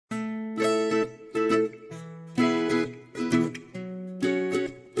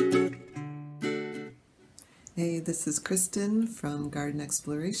this is Kristen from Garden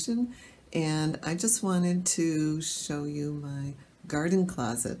Exploration, and I just wanted to show you my garden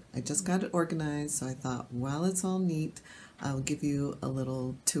closet. I just got it organized, so I thought while it's all neat, I'll give you a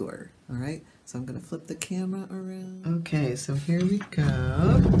little tour. All right, so I'm going to flip the camera around. Okay, so here we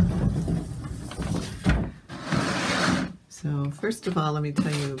go. So first of all, let me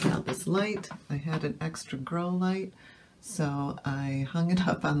tell you about this light. I had an extra grow light, so I hung it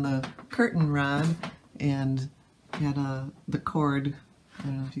up on the curtain rod and had the cord, I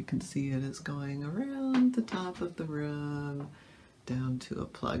don't know if you can see it, is going around the top of the room down to a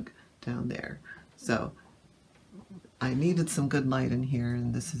plug down there. So I needed some good light in here,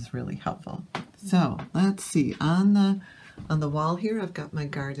 and this is really helpful. So let's see, on the wall here I've got my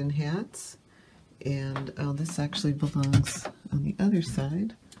garden hats, and this actually belongs on the other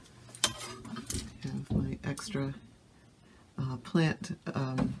side. I have my extra plant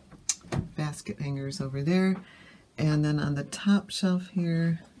basket hangers over there, and then on the top shelf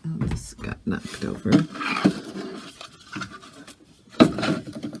here, oh, this got knocked over.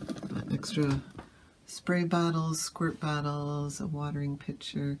 My extra spray bottles, squirt bottles, a watering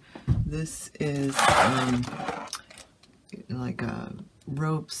pitcher. This is like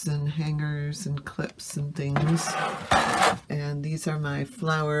ropes and hangers and clips and things. And these are my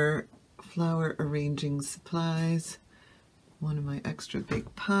flower arranging supplies. One of my extra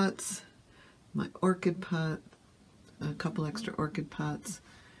big pots, my orchid pot, a couple extra orchid pots,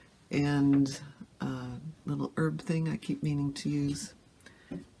 and a little herb thing I keep meaning to use.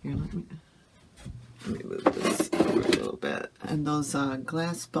 Here, let me move this over a little bit. And those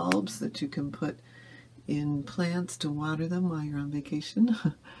glass bulbs that you can put in plants to water them while you're on vacation.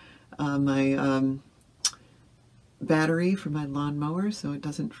 My battery for my lawnmower so it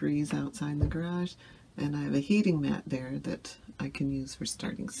doesn't freeze outside the garage. And I have a heating mat there that I can use for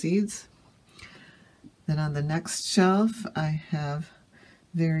starting seeds. Then on the next shelf I have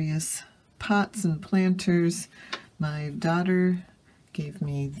various pots and planters. My daughter gave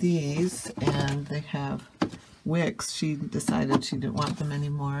me these, and they have wicks. She decided she didn't want them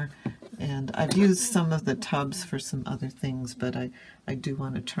anymore, and I've used some of the tubs for some other things, but I do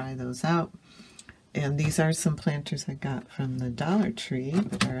want to try those out. And these are some planters I got from the Dollar Tree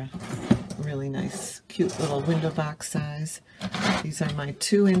that are a really nice, cute little window box size. These are my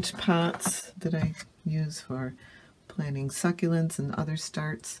 2-inch pots that I use for planting succulents and other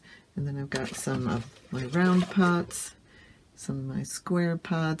starts. And then I've got some of my round pots, some of my square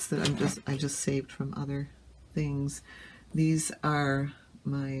pots that I just saved from other things. These are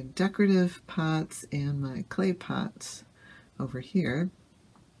my decorative pots and my clay pots over here.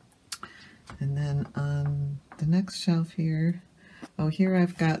 And then on the next shelf here, here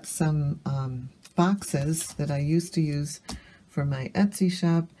I've got some boxes that I used to use for my Etsy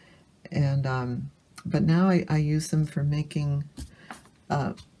shop, and but now I use them for making,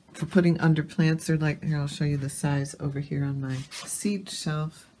 for putting under plants. They're like, here, I'll show you the size over here on my seed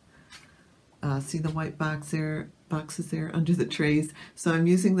shelf. See the white boxes there under the trays? So I'm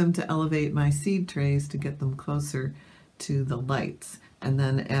using them to elevate my seed trays to get them closer to the lights. And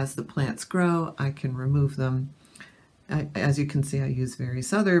then as the plants grow, I can remove them. As you can see, I use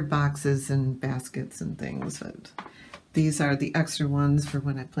various other boxes and baskets and things, but these are the extra ones for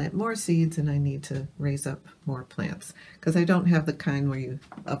when I plant more seeds and I need to raise up more plants, because I don't have the kind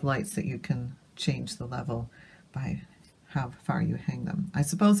of lights that you can change the level by how far you hang them. I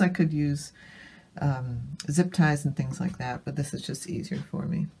suppose I could use zip ties and things like that, but this is just easier for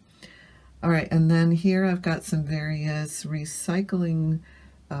me. All right, and then here I've got some various recycling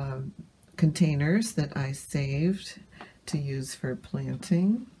containers that I saved to use for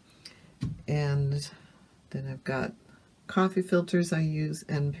planting. And then I've got coffee filters I use,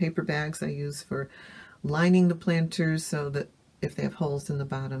 and paper bags I use for lining the planters so that if they have holes in the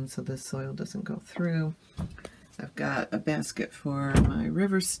bottom so the soil doesn't go through. I've got a basket for my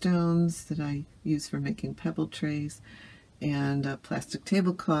river stones that I use for making pebble trays, and a plastic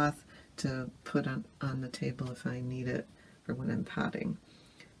tablecloth to put on the table if I need it for when I'm potting.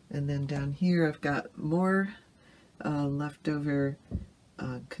 And then down here I've got more leftover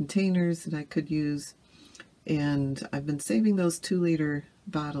containers that I could use, and I've been saving those 2-liter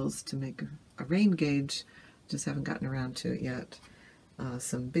bottles to make a rain gauge. Just haven't gotten around to it yet.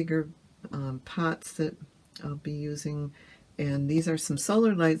 Some bigger pots that I'll be using, and these are some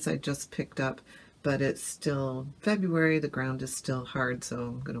solar lights I just picked up, but it's still February, the ground is still hard, so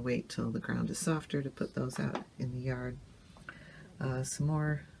I'm going to wait till the ground is softer to put those out in the yard. Some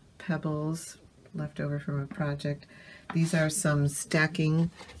more pebbles left over from a project. These are some stacking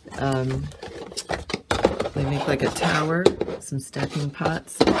They make like a tower, some stacking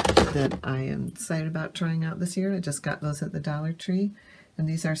pots that I am excited about trying out this year. I just got those at the Dollar Tree. And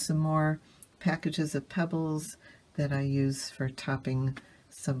these are some more packages of pebbles that I use for topping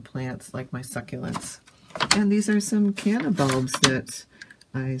some plants like my succulents. And these are some canna bulbs that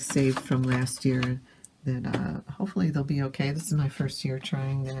I saved from last year that hopefully they'll be okay. This is my first year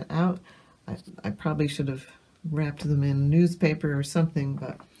trying that out. I probably should have wrapped them in newspaper or something,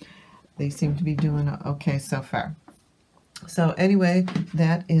 but they seem to be doing okay so far. So anyway,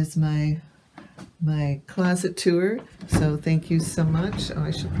 that is my closet tour. So thank you so much. Oh,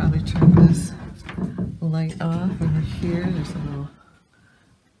 I should probably turn this light off over here. There's a little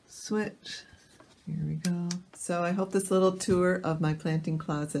switch. Here we go. So I hope this little tour of my planting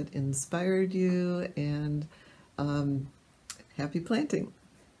closet inspired you, and happy planting,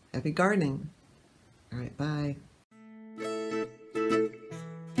 happy gardening. All right, bye.